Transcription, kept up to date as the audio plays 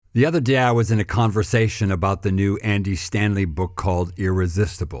The other day, I was in a conversation about the new Andy Stanley book called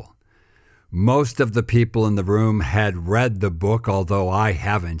Irresistible. Most of the people in the room had read the book, although I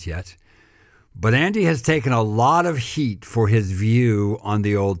haven't yet. But Andy has taken a lot of heat for his view on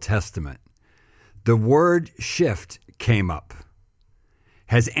the Old Testament. The word shift came up.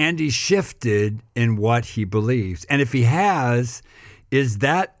 Has Andy shifted in what he believes? And if he has, is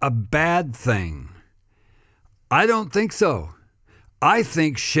that a bad thing? I don't think so. I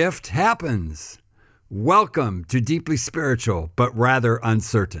think shift happens. Welcome to Deeply Spiritual, but rather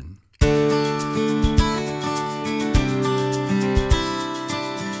uncertain.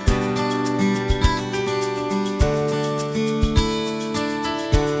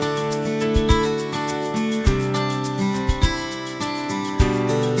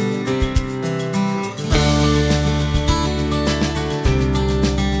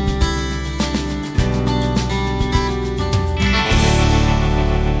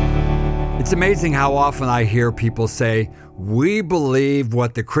 It's amazing how often I hear people say, "We believe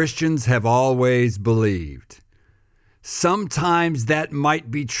what the Christians have always believed." Sometimes that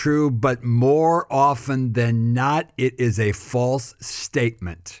might be true, but more often than not, it is a false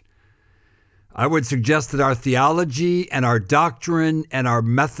statement. I would suggest that our theology and our doctrine and our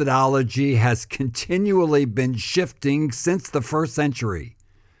methodology has continually been shifting since the first century.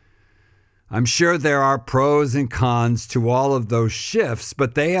 I'm sure there are pros and cons to all of those shifts,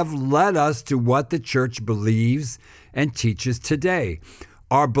 but they have led us to what the church believes and teaches today.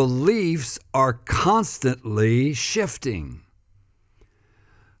 Our beliefs are constantly shifting.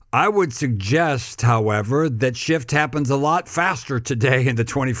 I would suggest, however, that shift happens a lot faster today in the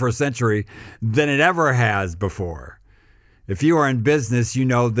 21st century than it ever has before. If you are in business, you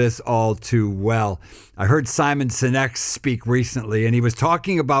know this all too well. I heard Simon Sinek speak recently, and he was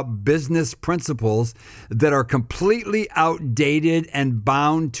talking about business principles that are completely outdated and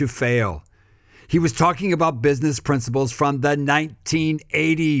bound to fail. He was talking about business principles from the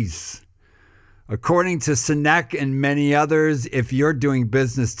 1980s. According to Sinek and many others, if you're doing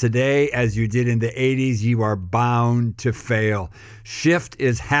business today as you did in the 80s, you are bound to fail. Shift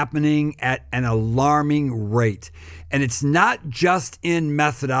is happening at an alarming rate. And it's not just in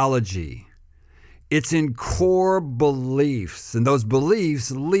methodology. It's in core beliefs. And those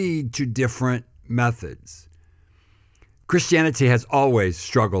beliefs lead to different methods. Christianity has always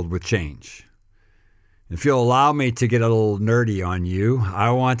struggled with change. If you'll allow me to get a little nerdy on you,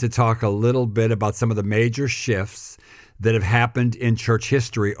 I want to talk a little bit about some of the major shifts that have happened in church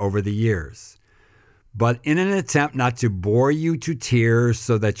history over the years. But in an attempt not to bore you to tears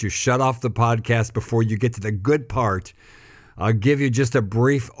so that you shut off the podcast before you get to the good part, I'll give you just a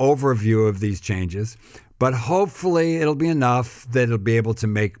brief overview of these changes, but hopefully it'll be enough that it'll be able to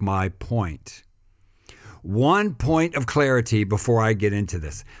make my point. One point of clarity before I get into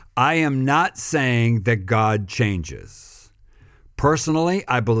this. I am not saying that God changes. Personally,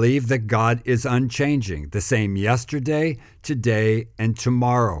 I believe that God is unchanging, the same yesterday, today, and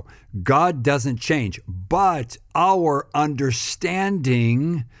tomorrow. God doesn't change, but our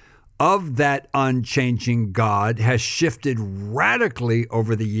understanding of that unchanging God has shifted radically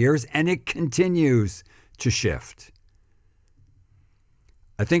over the years, and it continues to shift.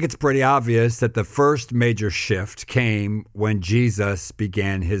 I think it's pretty obvious that the first major shift came when Jesus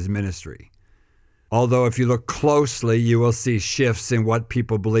began his ministry. Although if you look closely, you will see shifts in what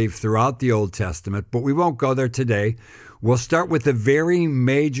people believe throughout the Old Testament, but we won't go there today. We'll start with the very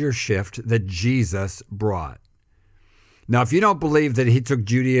major shift that Jesus brought. Now, if you don't believe that he took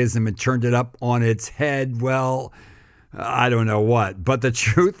Judaism and turned it up on its head, well, I don't know what, but the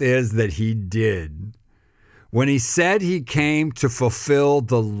truth is that he did. When he said he came to fulfill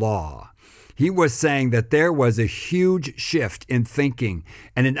the law, he was saying that there was a huge shift in thinking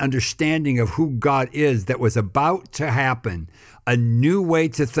and an understanding of who God is that was about to happen. A new way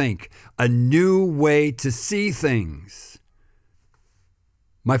to think, a new way to see things.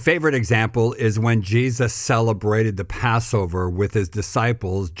 My favorite example is when Jesus celebrated the Passover with his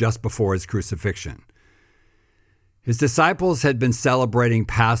disciples just before his crucifixion. His disciples had been celebrating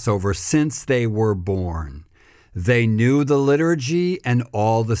Passover since they were born. They knew the liturgy and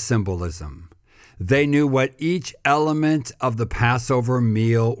all the symbolism. They knew what each element of the Passover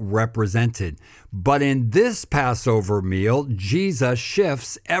meal represented. But in this Passover meal, Jesus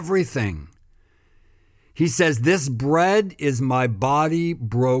shifts everything. He says, "This bread is my body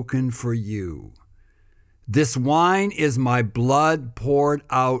broken for you. This wine is my blood poured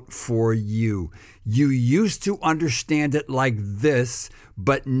out for you. You used to understand it like this,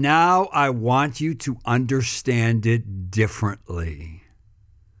 but now I want you to understand it differently."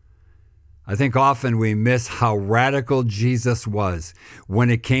 I think often we miss how radical Jesus was when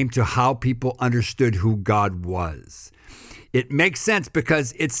it came to how people understood who God was. It makes sense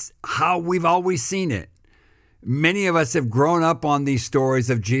because it's how we've always seen it. Many of us have grown up on these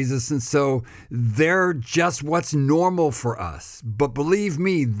stories of Jesus, and so they're just what's normal for us. But believe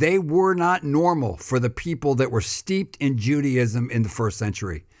me, they were not normal for the people that were steeped in Judaism in the first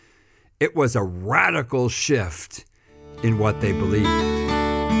century. It was a radical shift in what they believed.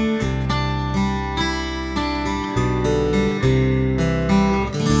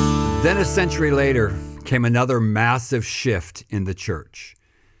 Then a century later came another massive shift in the church.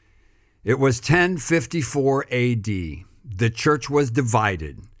 It was 1054 AD. The church was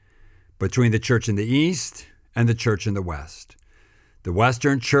divided between the church in the East and the church in the West. The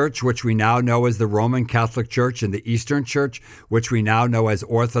Western Church, which we now know as the Roman Catholic Church, and the Eastern Church, which we now know as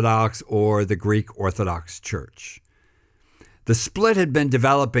Orthodox or the Greek Orthodox Church. The split had been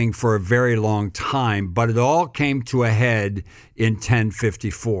developing for a very long time, but it all came to a head in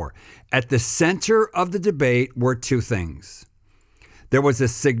 1054. At the center of the debate were two things. There was a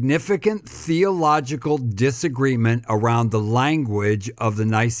significant theological disagreement around the language of the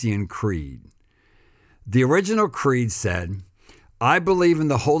Nicene Creed. The original creed said, "I believe in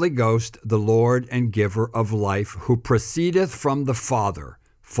the Holy Ghost, the Lord and giver of life, who proceedeth from the Father,"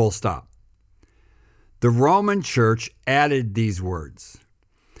 full stop. The Roman Church added these words,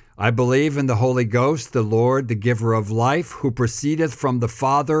 "I believe in the Holy Ghost, the Lord, the giver of life, who proceedeth from the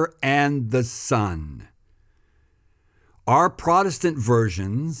Father and the Son." Our Protestant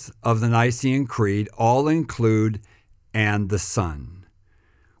versions of the Nicene Creed all include "and the Son."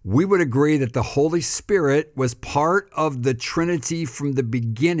 We would agree that the Holy Spirit was part of the Trinity from the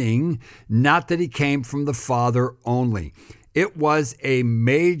beginning, not that he came from the Father only. It was a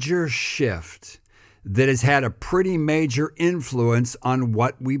major shift that has had a pretty major influence on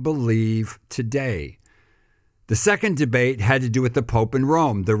what we believe today. The second debate had to do with the Pope in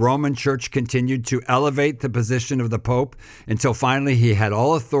Rome. The Roman Church continued to elevate the position of the Pope until finally he had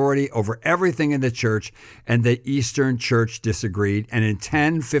all authority over everything in the church, and the Eastern Church disagreed. And in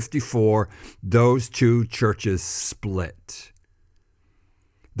 1054, those two churches split.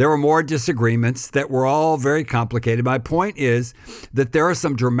 There were more disagreements that were all very complicated. My point is that there are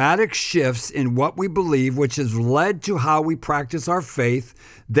some dramatic shifts in what we believe, which has led to how we practice our faith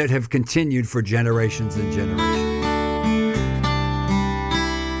that have continued for generations and generations.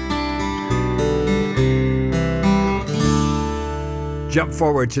 Jump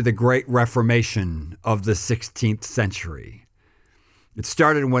forward to the Great Reformation of the 16th century. It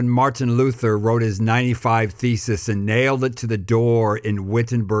started when Martin Luther wrote his 95 Thesis and nailed it to the door in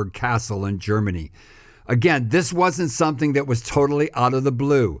Wittenberg Castle in Germany. Again, this wasn't something that was totally out of the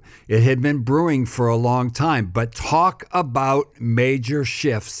blue. It had been brewing for a long time, but talk about major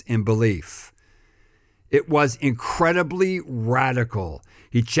shifts in belief. It was incredibly radical.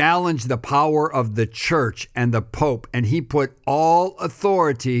 He challenged the power of the church and the Pope, and he put all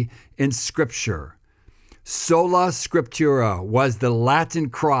authority in Scripture. Sola Scriptura was the Latin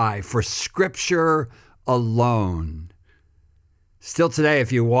cry for Scripture alone. Still today,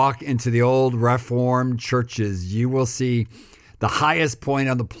 if you walk into the old Reformed churches, you will see the highest point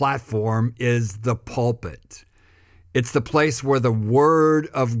on the platform is the pulpit. It's the place where the Word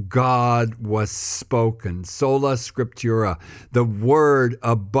of God was spoken. Sola Scriptura, the Word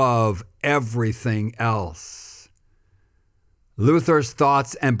above everything else. Luther's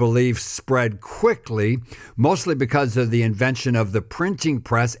thoughts and beliefs spread quickly, mostly because of the invention of the printing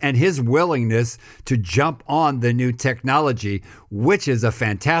press and his willingness to jump on the new technology, which is a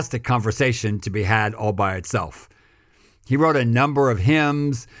fantastic conversation to be had all by itself. He wrote a number of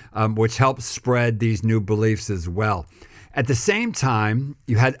hymns, which helped spread these new beliefs as well. At the same time,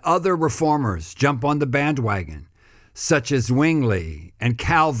 you had other reformers jump on the bandwagon, such as Zwingli and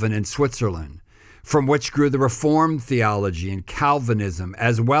Calvin in Switzerland, from which grew the Reformed theology and Calvinism,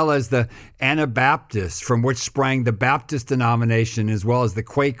 as well as the Anabaptists, from which sprang the Baptist denomination, as well as the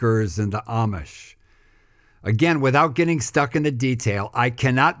Quakers and the Amish. Again, without getting stuck in the detail, I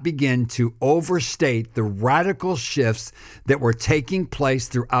cannot begin to overstate the radical shifts that were taking place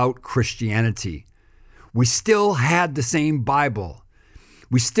throughout Christianity. We still had the same Bible.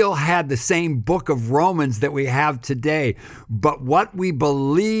 We still had the same book of Romans that we have today, but what we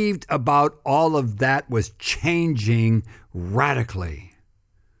believed about all of that was changing radically.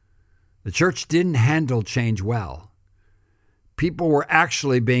 The church didn't handle change well. People were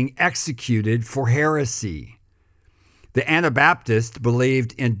actually being executed for heresy. The Anabaptists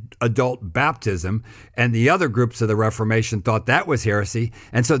believed in adult baptism, and the other groups of the Reformation thought that was heresy,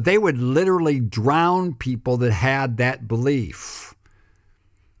 and so they would literally drown people that had that belief.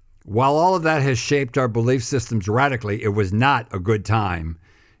 While all of that has shaped our belief systems radically, it was not a good time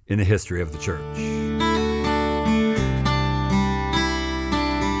in the history of the church.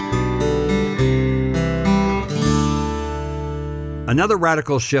 Another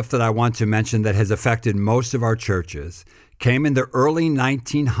radical shift that I want to mention that has affected most of our churches came in the early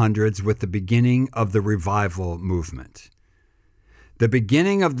 1900s with the beginning of the revival movement. The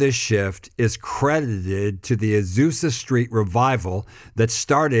beginning of this shift is credited to the Azusa Street revival that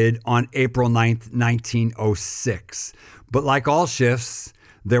started on April 9th, 1906. But like all shifts,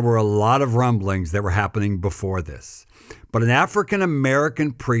 there were a lot of rumblings that were happening before this. But an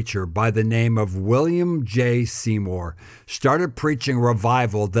African-American preacher by the name of William J. Seymour started preaching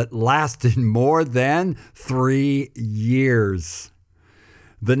revival that lasted more than 3 years.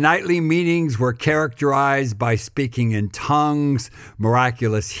 The nightly meetings were characterized by speaking in tongues,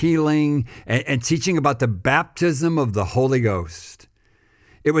 miraculous healing, and teaching about the baptism of the Holy Ghost.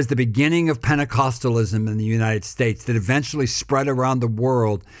 It was the beginning of Pentecostalism in the United States that eventually spread around the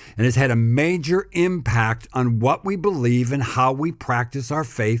world and has had a major impact on what we believe and how we practice our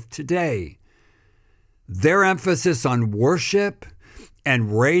faith today. Their emphasis on worship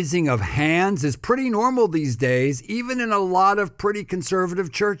and raising of hands is pretty normal these days, even in a lot of pretty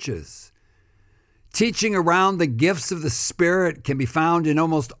conservative churches. Teaching around the gifts of the Spirit can be found in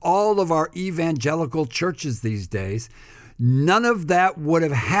almost all of our evangelical churches these days. None of that would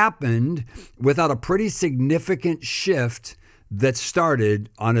have happened without a pretty significant shift that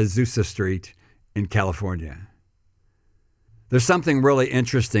started on Azusa Street in California. There's something really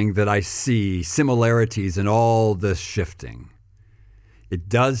interesting that I see similarities in all this shifting. It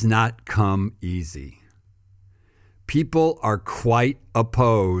does not come easy. People are quite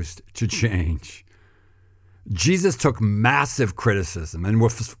opposed to change. Jesus took massive criticism and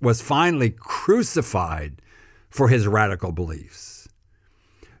was finally crucified for his radical beliefs.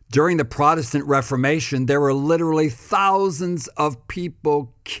 During the Protestant Reformation, there were literally thousands of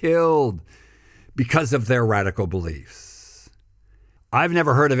people killed because of their radical beliefs. I've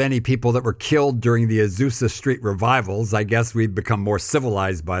never heard of any people that were killed during the Azusa Street revivals. I guess we'd become more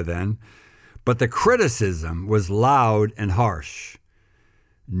civilized by then. But the criticism was loud and harsh.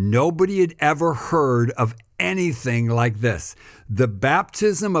 Nobody had ever heard of anything like this. The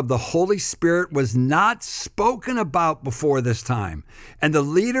baptism of the Holy Spirit was not spoken about before this time, and the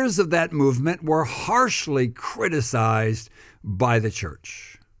leaders of that movement were harshly criticized by the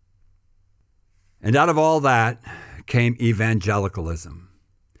church. And out of all that came evangelicalism.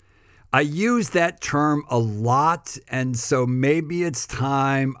 I use that term a lot, and so maybe it's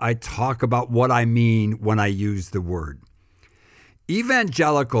time I talk about what I mean when I use the word.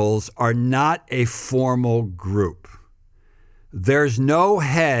 Evangelicals are not a formal group. There's no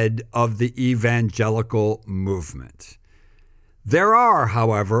head of the evangelical movement. There are,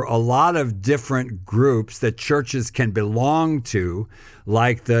 however, a lot of different groups that churches can belong to,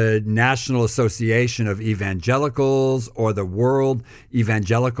 like the National Association of Evangelicals or the World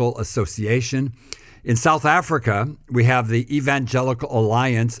Evangelical Association. In South Africa, we have the Evangelical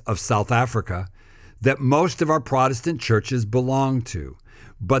Alliance of South Africa that most of our Protestant churches belong to.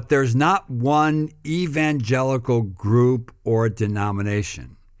 But there's not one evangelical group or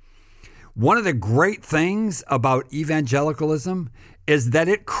denomination. One of the great things about evangelicalism is that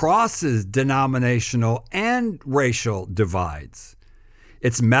it crosses denominational and racial divides.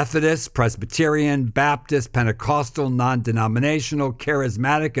 It's Methodist, Presbyterian, Baptist, Pentecostal, non-denominational,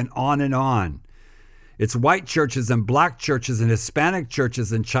 charismatic, and on and on. It's white churches and black churches and Hispanic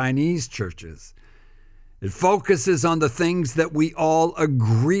churches and Chinese churches. It focuses on the things that we all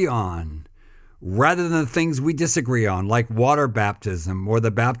agree on, rather than the things we disagree on, like water baptism or the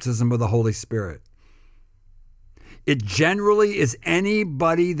baptism of the Holy Spirit. It generally is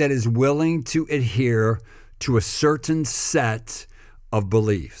anybody that is willing to adhere to a certain set of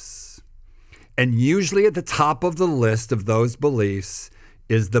beliefs. And usually at the top of the list of those beliefs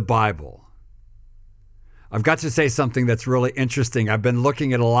is the Bible. I've got to say something that's really interesting. I've been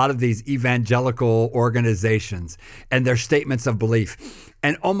looking at a lot of these evangelical organizations and their statements of belief.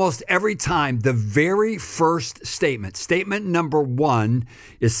 And almost every time, the very first statement number 1,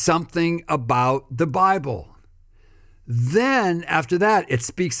 is something about the Bible. Then after that, it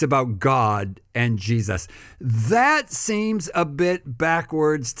speaks about God and Jesus. That seems a bit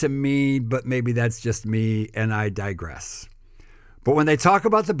backwards to me, but maybe that's just me and I digress. But when they talk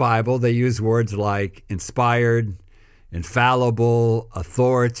about the Bible, they use words like inspired, infallible,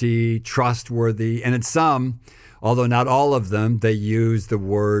 authority, trustworthy, and in some, although not all of them, they use the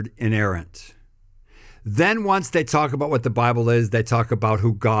word inerrant. Then once they talk about what the Bible is, they talk about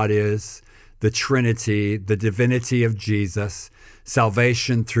who God is. the Trinity, the divinity of Jesus,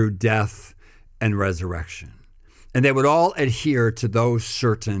 salvation through death and resurrection. And they would all adhere to those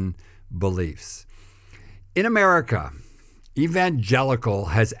certain beliefs. In America, evangelical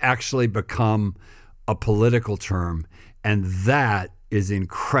has actually become a political term, and that is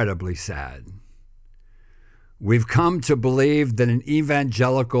incredibly sad. We've come to believe that an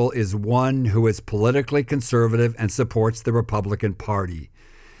evangelical is one who is politically conservative and supports the Republican Party.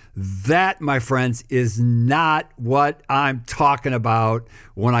 That, my friends, is not what I'm talking about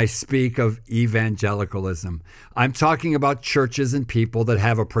when I speak of evangelicalism. I'm talking about churches and people that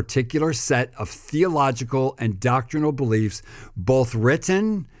have a particular set of theological and doctrinal beliefs, both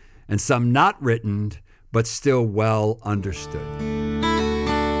written and some not written, but still well understood.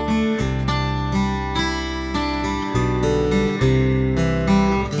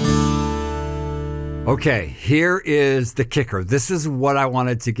 Okay, here is the kicker. This is what I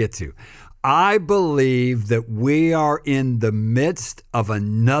wanted to get to. I believe that we are in the midst of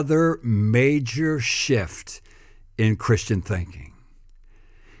another major shift in Christian thinking.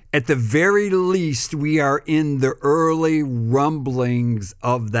 At the very least, we are in the early rumblings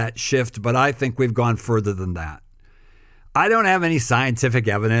of that shift, but I think we've gone further than that. I don't have any scientific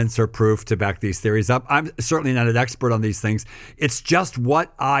evidence or proof to back these theories up. I'm certainly not an expert on these things. It's just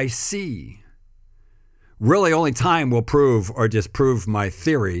what I see. Really, only time will prove or disprove my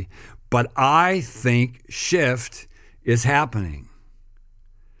theory, but I think shift is happening.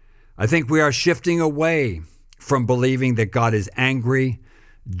 I think we are shifting away from believing that God is angry,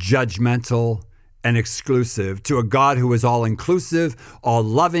 judgmental, and exclusive to a God who is all-inclusive,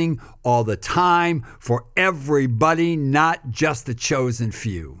 all-loving, all the time, for everybody, not just the chosen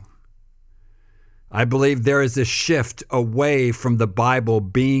few. I believe there is a shift away from the Bible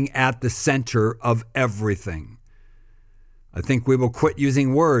being at the center of everything. I think we will quit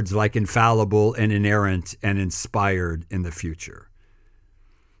using words like infallible and inerrant and inspired in the future.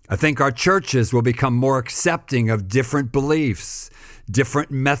 I think our churches will become more accepting of different beliefs,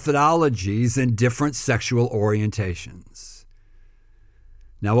 different methodologies, and different sexual orientations.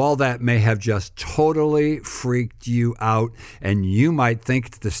 Now, all that may have just totally freaked you out, and you might think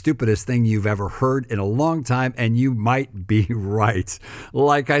it's the stupidest thing you've ever heard in a long time, and you might be right.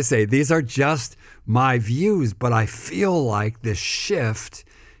 Like I say, these are just my views, but I feel like this shift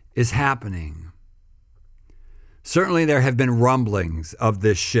is happening. Certainly, there have been rumblings of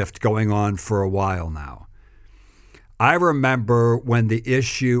this shift going on for a while now. I remember when the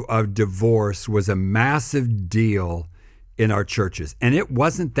issue of divorce was a massive deal in our churches, and it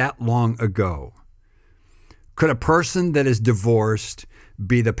wasn't that long ago. Could a person that is divorced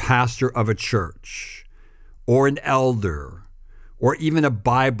be the pastor of a church, or an elder, or even a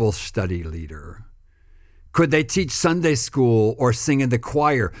Bible study leader? Could they teach Sunday school or sing in the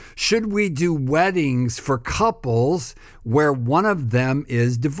choir? Should we do weddings for couples where one of them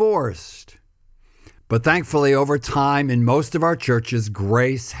is divorced? But thankfully, over time, in most of our churches,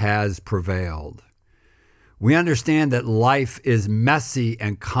 grace has prevailed. We understand that life is messy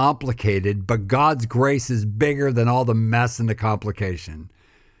and complicated, but God's grace is bigger than all the mess and the complication.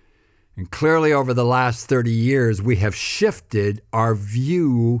 And clearly over the last 30 years, we have shifted our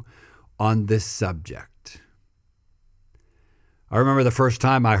view on this subject. I remember the first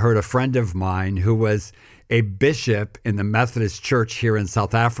time I heard a friend of mine who was a bishop in the Methodist Church here in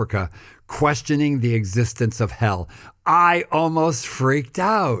South Africa questioning the existence of hell. I almost freaked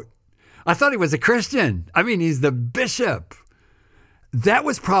out. I thought he was a Christian. I mean, he's the bishop. That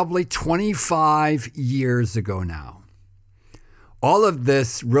was probably 25 years ago now. All of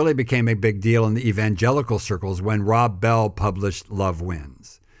this really became a big deal in the evangelical circles when Rob Bell published Love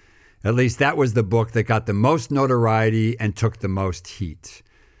Wins. At least that was the book that got the most notoriety and took the most heat.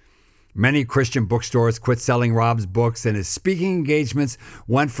 Many Christian bookstores quit selling Rob's books, and his speaking engagements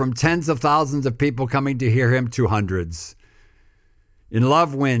went from tens of thousands of people coming to hear him to hundreds. In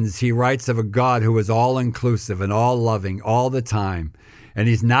Love Wins, he writes of a God who is all-inclusive and all-loving all the time, and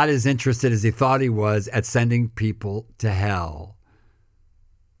he's not as interested as he thought he was at sending people to hell.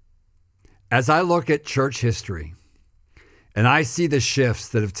 As I look at church history, and I see the shifts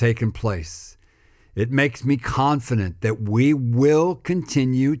that have taken place, it makes me confident that we will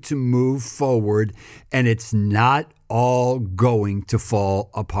continue to move forward, and it's not all going to fall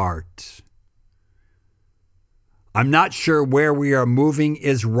apart. I'm not sure where we are moving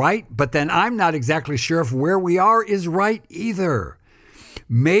is right, but then I'm not exactly sure if where we are is right either.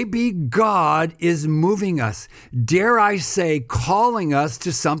 Maybe God is moving us, dare I say, calling us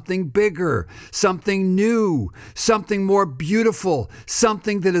to something bigger, something new, something more beautiful,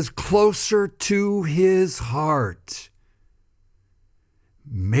 something that is closer to his heart.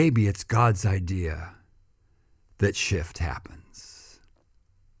 maybe it's God's idea that shift happens.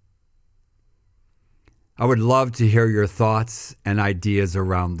 I would love to hear your thoughts and ideas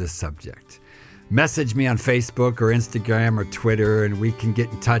around this subject. Message me on Facebook or Instagram or Twitter, and we can get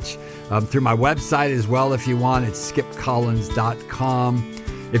in touch through my website as well if you want. It's skipcollins.com.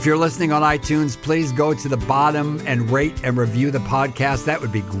 If you're listening on iTunes, please go to the bottom and rate and review the podcast. That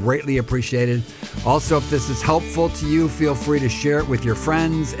would be greatly appreciated. Also, if this is helpful to you, feel free to share it with your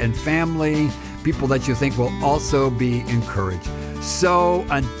friends and family, people that you think will also be encouraged. So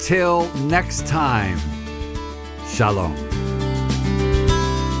until next time, Shalom.